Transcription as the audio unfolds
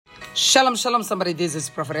Shalom, shalom, somebody. This is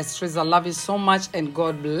Prophetess Trizah. I love you so much and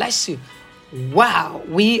God bless you. Wow,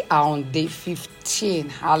 we are on day 15.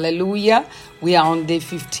 Hallelujah. We are on day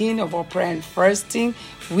 15 of our prayer and fasting.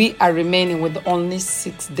 We are remaining with only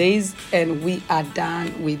 6 days and we are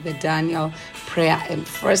done with the Daniel prayer and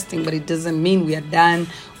fasting. But it doesn't mean we are done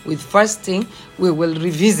with fasting. We will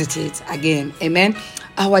revisit it again. Amen.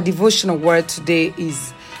 Our devotional word today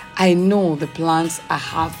is, I know the plans I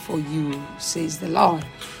have for you, says the Lord.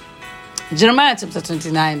 Jeremiah chapter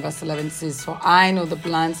 29 verse 11 says, For I know the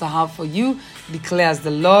plans I have for you, declares the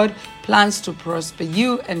Lord, plans to prosper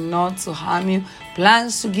you and not to harm you,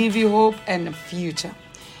 plans to give you hope and a future.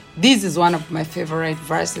 This is one of my favorite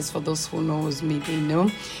verses. For those who knows me, they know.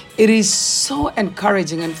 It is so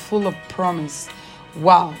encouraging and full of promise.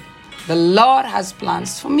 Wow, the Lord has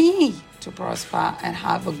plans for me to prosper and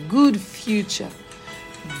have a good future.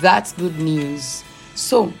 That's good news.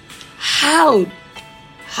 So, how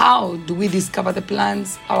do we discover the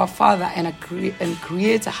plans our Father and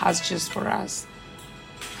Creator has just for us?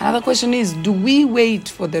 Another question is, do we wait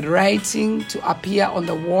for the writing to appear on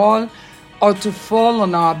the wall or to fall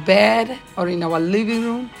on our bed or in our living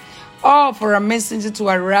room, or for a messenger to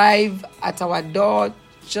arrive at our door,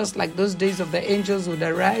 just like those days of the angels would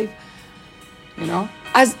arrive?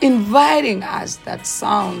 As inviting as that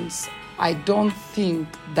sounds, I don't think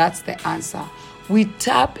that's the answer. We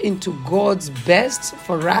tap into God's best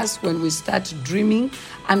for us when we start dreaming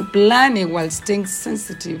and planning while staying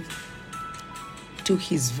sensitive to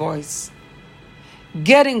His voice.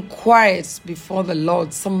 Getting quiet before the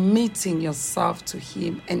Lord, submitting yourself to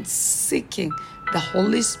Him and seeking the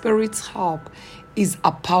Holy Spirit's help is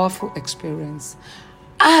a powerful experience.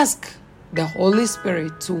 Ask the Holy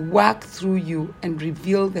Spirit to work through you and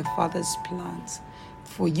reveal the Father's plans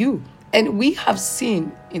for you. And we have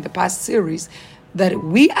seen in the past series that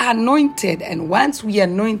we are anointed, and once we are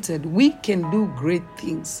anointed, we can do great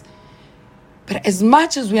things. But as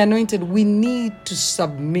much as we are anointed, we need to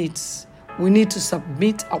submit. We need to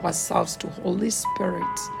submit ourselves to Holy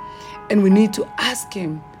Spirit, and we need to ask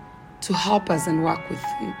Him to help us and work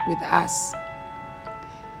with us.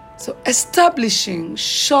 So establishing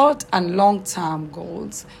short and long-term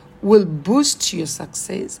goals will boost your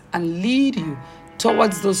success and lead you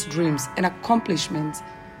towards those dreams and accomplishments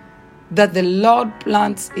that the Lord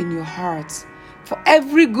plants in your heart. For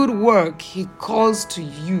every good work He calls to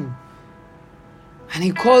you, and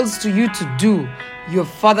He calls to you to do, your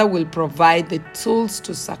Father will provide the tools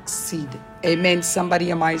to succeed. Amen.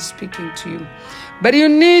 Somebody, am I speaking to you? But you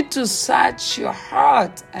need to search your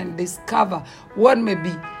heart and discover what may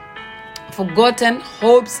be forgotten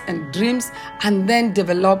hopes and dreams, and then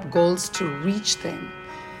develop goals to reach them.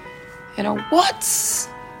 What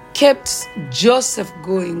kept Joseph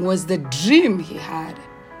going was the dream he had.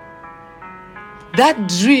 That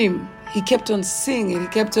dream, he kept on seeing it. He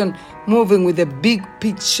kept on moving with a big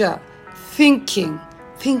picture, thinking.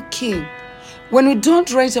 When we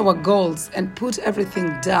don't write our goals and put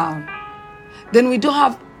everything down, then we don't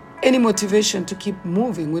have any motivation to keep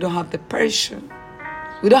moving. We don't have the passion.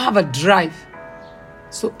 We don't have a drive.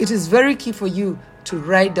 So it is very key for you to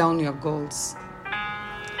write down your goals.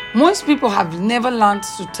 Most people have never learned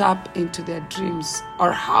to tap into their dreams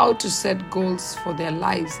or how to set goals for their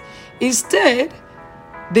lives. Instead,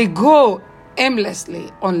 they go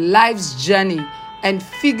aimlessly on life's journey and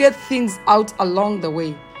figure things out along the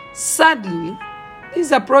way. Sadly,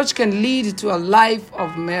 this approach can lead to a life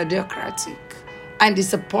of mediocrity and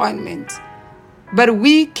disappointment. But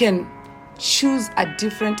we can choose a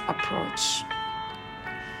different approach.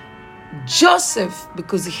 Joseph,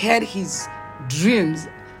 because he had his dreams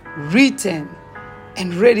written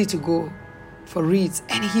and ready to go for it,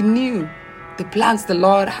 and he knew the plans the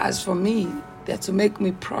Lord has for me, they're to make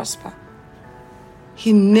me prosper.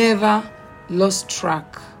 He never lost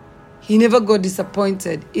track. He never got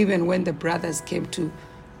disappointed, even when the brothers came to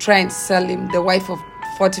try and sell him, the wife of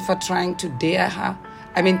Potiphar trying to dare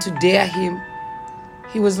him.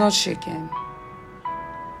 He was not shaken.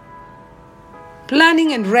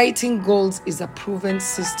 Planning and writing goals is a proven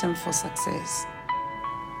system for success.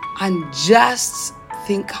 And just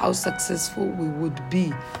think how successful we would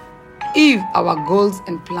be if our goals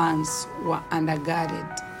and plans were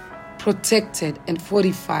undergirded, protected, and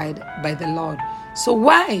fortified by the Lord. So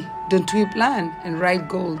why don't we plan and write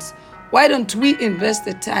goals? Why don't we invest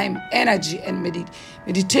the time, energy, and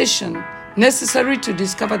meditation necessary to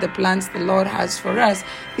discover the plans the Lord has for us,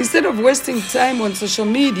 instead of wasting time on social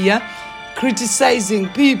media criticizing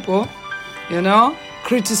people,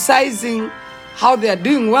 criticizing how they are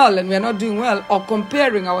doing well and we are not doing well, or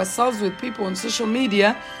comparing ourselves with people on social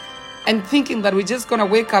media and thinking that we're just going to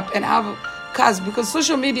wake up and have cast, because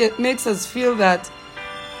social media makes us feel that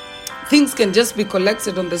things can just be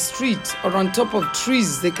collected on the street or on top of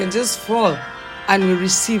trees. They can just fall and we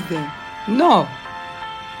receive them. No.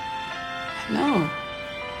 The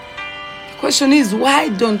question is, why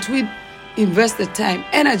don't we invest the time,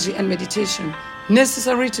 energy, and meditation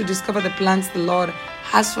necessary to discover the plans the Lord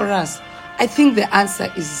has for us? I think the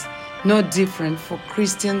answer is no different for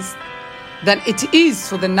Christians than it is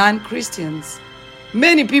for the non-Christians.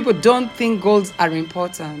 Many people don't think goals are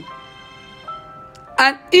important.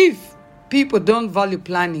 And if people don't value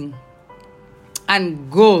planning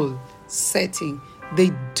and goal setting,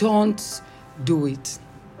 they don't do it.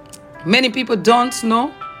 Many people don't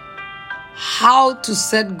know how to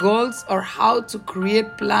set goals or how to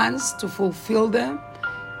create plans to fulfill them.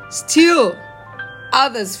 Still,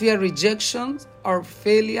 others fear rejection or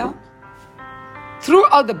failure.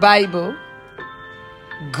 Throughout the Bible,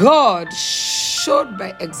 God showed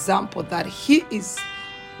by example that He is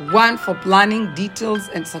one for planning details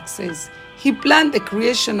and success. He planned the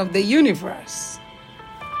creation of the universe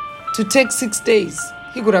to take 6 days.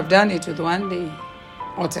 He could have done it with 1 day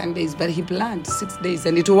or 10 days, but He planned 6 days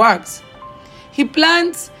and it works. He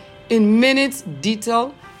planned in minutes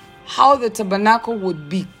detail how the tabernacle would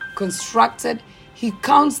be constructed. He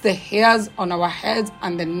counts the hairs on our heads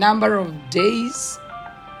and the number of days.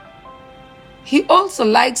 He also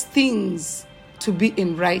likes things to be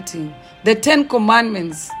in writing. The 10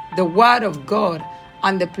 Commandments, the Word of God,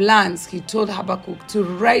 and the plans He told Habakkuk to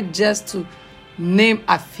write, just to name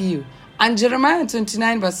a few. And Jeremiah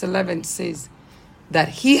 29 verse 11 says that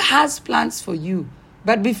He has plans for you.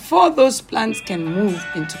 But before those plans can move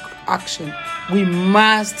into action, we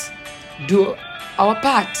must do our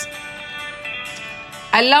part.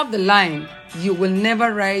 I love the line, you will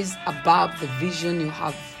never rise above the vision you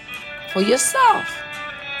have for yourself.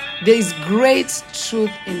 There is great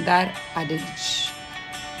truth in that adage.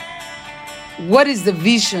 What is the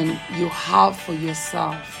vision you have for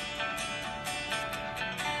yourself?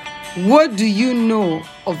 What do you know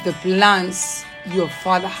of the plans your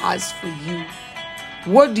Father has for you?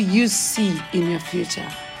 What do you see in your future?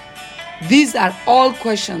 These are all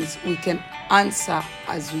questions we can answer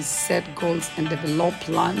as we set goals and develop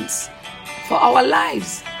plans for our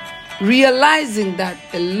lives, realizing that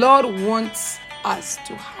the Lord wants us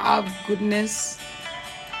to have goodness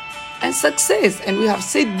and success. And we have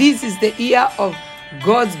said this is the year of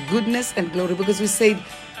God's goodness and glory, because we said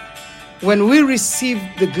when we receive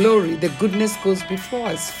the glory, the goodness goes before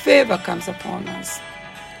us, favor comes upon us.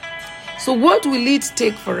 So what will it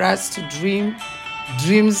take for us to dream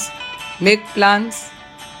dreams, make plans,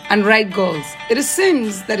 and write goals? It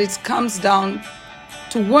seems that it comes down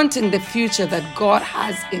to wanting the future that God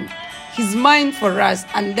has in His mind for us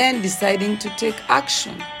and then deciding to take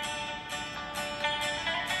action.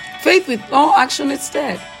 Faith with no action is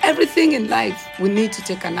dead. Everything in life, we need to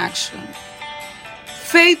take an action.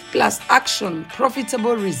 Faith plus action,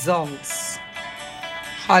 profitable results.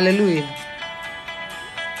 Hallelujah.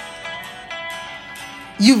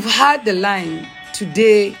 You've heard the line,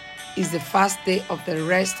 today is the first day of the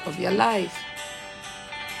rest of your life.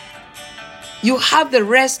 You have the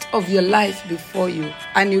rest of your life before you,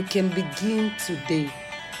 and you can begin today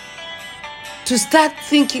to start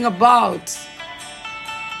thinking about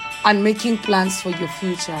and making plans for your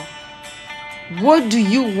future. What do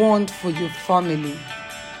you want for your family,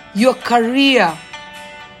 your career,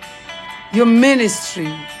 your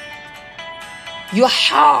ministry, your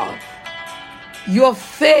health, your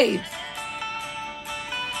faith?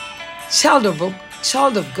 Child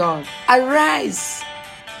of God, arise.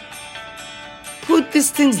 Put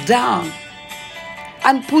these things down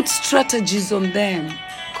and put strategies on them.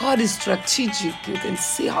 God is strategic. You can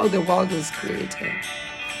see how the world was created.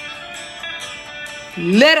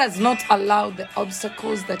 Let us not allow the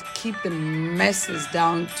obstacles that keep the messes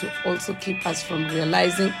down to also keep us from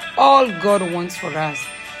realizing all God wants for us.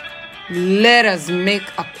 Let us make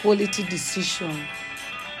a quality decision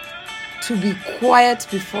to be quiet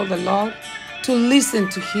before the Lord, to listen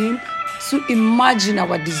to Him, to imagine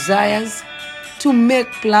our desires, to make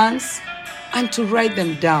plans, and to write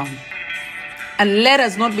them down. And let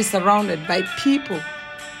us not be surrounded by people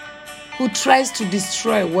who tries to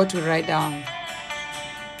destroy what we write down.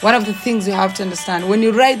 One of the things you have to understand, when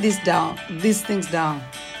you write these things down,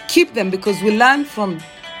 keep them, because we learn from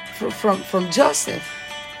Joseph.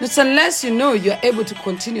 It's unless you know you're able to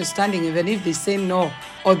continue standing, even if they say no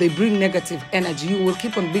or they bring negative energy, you will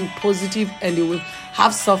keep on being positive and you will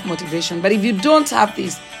have self-motivation. But if you don't have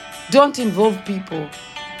this, don't involve people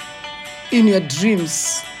in your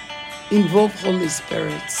dreams. Involve Holy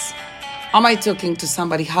Spirit. Am I talking to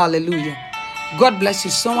somebody? Hallelujah. God bless you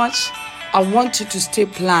so much. I want you to stay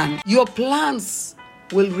planned. Your plans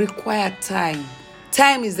will require time.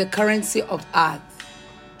 Time is the currency of earth.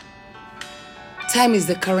 Time is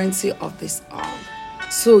the currency of this earth.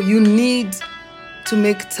 So you need to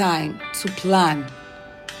make time to plan.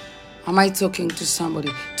 Am I talking to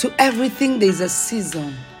somebody? To everything there is a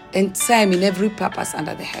season and time in every purpose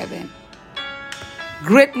under the heaven.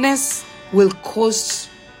 Greatness will cost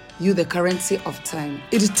you the currency of time.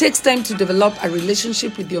 It takes time to develop a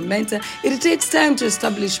relationship with your mentor. It takes time to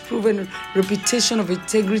establish proven reputation of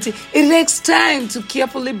integrity. It takes time to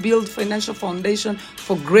carefully build financial foundation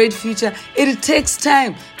for great future. It takes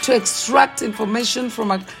time to extract information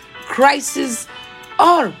from a crisis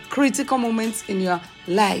or critical moments in your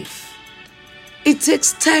life. It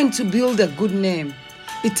takes time to build a good name.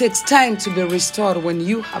 It takes time to be restored when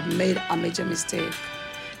you have made a major mistake.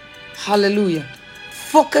 Hallelujah.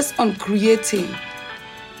 Focus on creating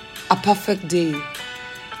a perfect day.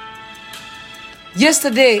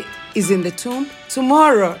 Yesterday is in the tomb.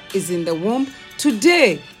 Tomorrow is in the womb.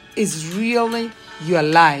 Today is really your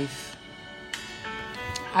life.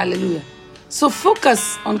 Hallelujah. So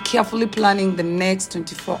focus on carefully planning the next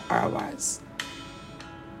 24 hours.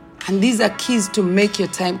 And these are keys to make your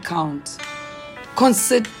time count.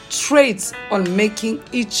 Concentrate on making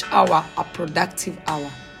each hour a productive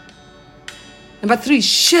hour. Number 3,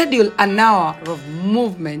 schedule an hour of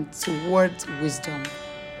movement towards wisdom.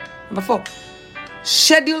 Number 4,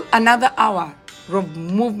 schedule another hour of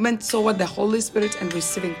movement toward the Holy Spirit and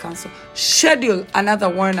receiving counsel. Schedule another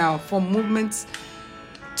 1 hour for movements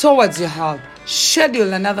towards your health.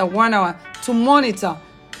 Schedule another 1 hour to monitor,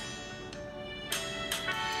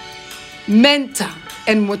 mentor,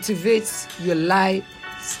 and motivate your life,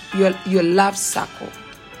 your love circle.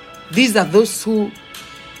 These are those who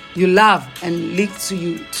you love and lead to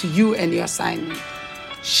you and your assignment.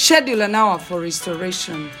 Schedule an hour for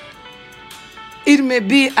restoration. It may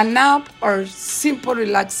be a nap or simple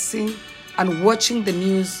relaxing and watching the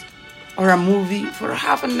news or a movie for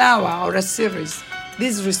half an hour or a series.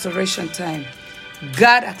 This is restoration time.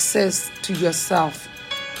 Guard access to yourself.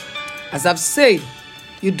 As I've said,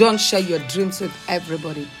 you don't share your dreams with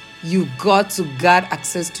everybody. You got to guard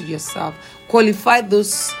access to yourself. Qualify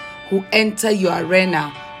those who enter your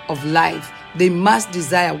arena of life. They must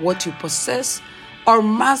desire what you possess or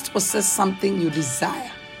must possess something you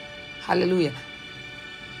desire. Hallelujah.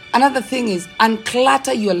 Another thing is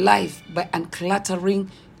unclutter your life by uncluttering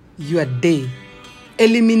your day.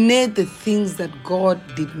 Eliminate the things that God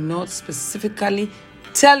did not specifically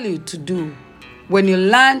tell you to do. When you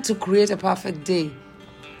learn to create a perfect day,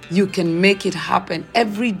 you can make it happen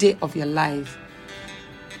every day of your life.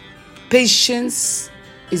 Patience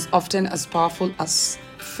is often as powerful as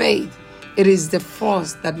faith. It is the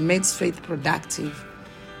force that makes faith productive.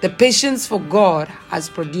 The patience for God has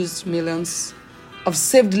produced millions of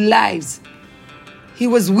saved lives. He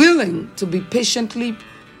was willing to be patiently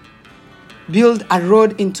build a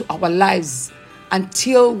road into our lives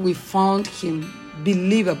until we found Him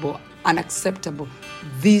believable and acceptable,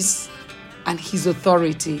 this and His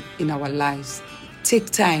authority in our lives. Take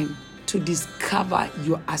time to discover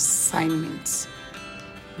your assignments.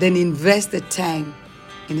 Then invest the time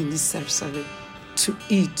in this service to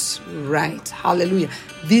eat right. Hallelujah.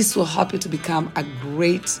 This will help you to become a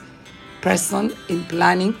great person in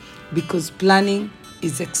planning, because planning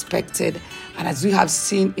is expected. And as we have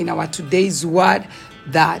seen in our today's word,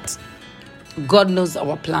 that God knows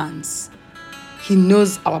our plans. He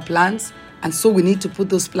knows our plans. And so we need to put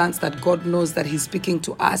those plans that God knows that He's speaking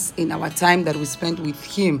to us in our time that we spend with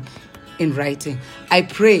Him in writing. I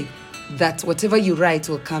pray that whatever you write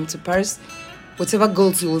will come to pass. Whatever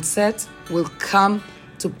goals you will set will come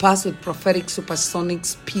to pass with prophetic supersonic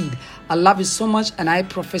speed. I love you so much, and I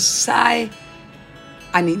prophesy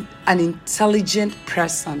an intelligent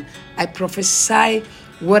person. I prophesy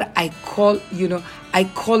what I call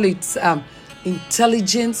it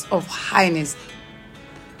intelligence of highness,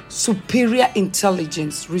 superior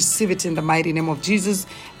intelligence. Receive it in the mighty name of Jesus,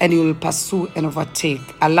 and you will pursue and overtake.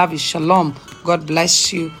 I love you. Shalom. God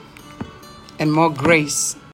bless you, and more grace.